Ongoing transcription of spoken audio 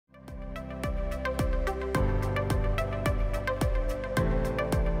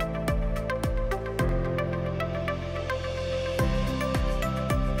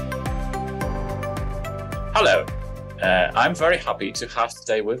Hello, I'm very happy to have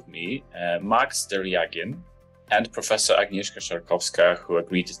today with me Max Deryagin and Professor Agnieszka Szarkowska, who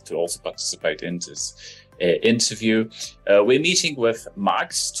agreed to also participate in this interview. We're meeting with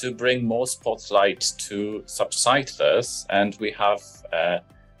Max to bring more spotlight to subtitlers, and we have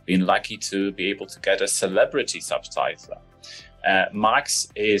been lucky to be able to get a celebrity subtitler. Max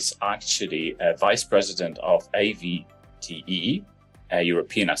is actually a Vice President of AVTE, a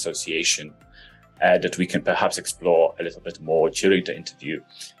European association that we can perhaps explore a little bit more during the interview.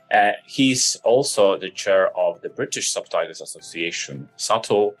 He's also the chair of the British Subtitlers Association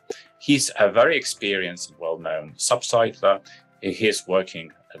SUBTLE. He's a very experienced and well-known subtitler. His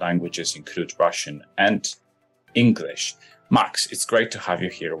working languages include Russian and English. Max, it's great to have you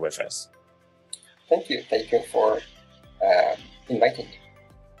here with us. Thank you for inviting me.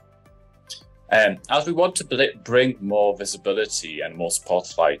 As we want to bring more visibility and more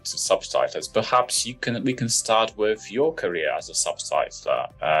spotlight to subtitlers, perhaps we can start with your career as a subtitler.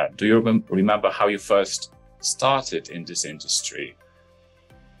 Do you remember how you first started in this industry?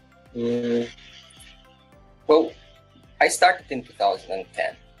 Well, I started in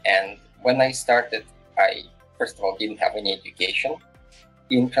 2010, and when I started, I first of all didn't have any education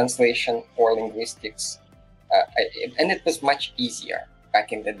in translation or linguistics, and it was much easier.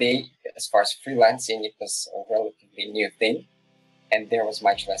 Back in the day, as far as freelancing, it was a relatively new thing, and there was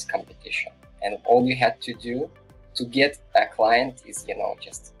much less competition. And all you had to do to get a client is,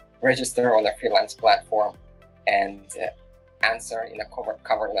 just register on a freelance platform and answer in a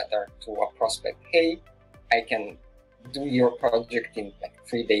cover letter to a prospect, hey, I can do your project in like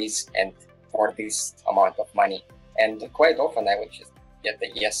 3 days and for this amount of money. And quite often I would just get a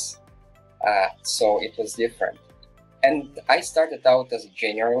yes. So it was different. And I started out as a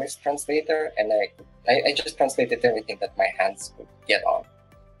generalist translator, and I just translated everything that my hands could get on.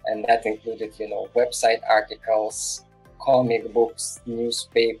 And that included, website articles, comic books,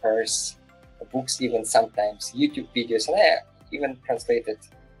 newspapers, books, even sometimes YouTube videos, and I even translated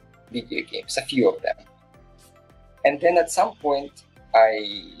video games, a few of them. And then at some point,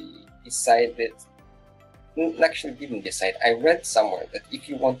 I decided, actually didn't decide, I read somewhere that if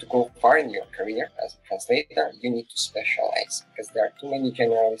you want to go far in your career as a translator, you need to specialize because there are too many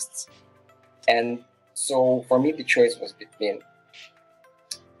generalists. And so for me, the choice was between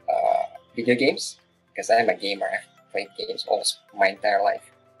video games, because I'm a gamer, I've played games almost my entire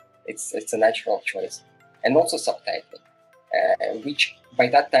life. It's a natural choice. And also subtitling, which by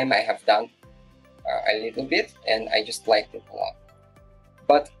that time I have done a little bit, and I just liked it a lot.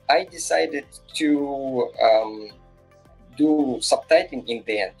 But I decided to do subtitling in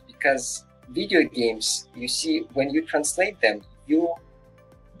the end because video games, you see, when you translate them, you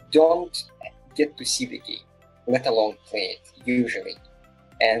don't get to see the game, let alone play it, usually.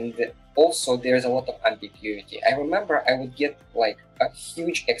 And also, there's a lot of ambiguity. I remember I would get like a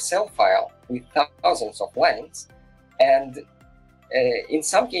huge Excel file with thousands of lines, and in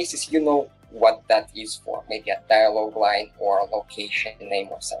some cases, you know what that is for, maybe a dialogue line or a location name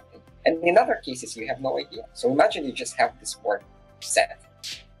or something. And in other cases, you have no idea. So imagine you just have this word set.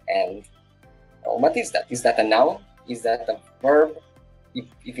 And what is that? Is that a noun? Is that a verb?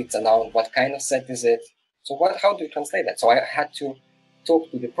 If it's a noun, what kind of set is it? So how do you translate that? So I had to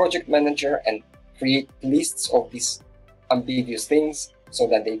talk to the project manager and create lists of these ambiguous things so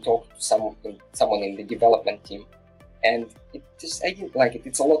that they talk to someone in the development team. And I didn't like it.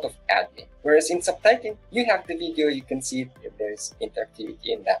 It's a lot of admin. Whereas in subtitling, you have the video, you can see if there's interactivity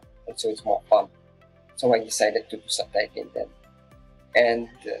in that. And so it's more fun. So I decided to do subtitling then. And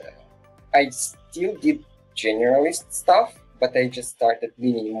I still did generalist stuff, but I just started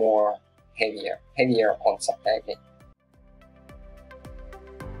leaning more heavier on subtitling.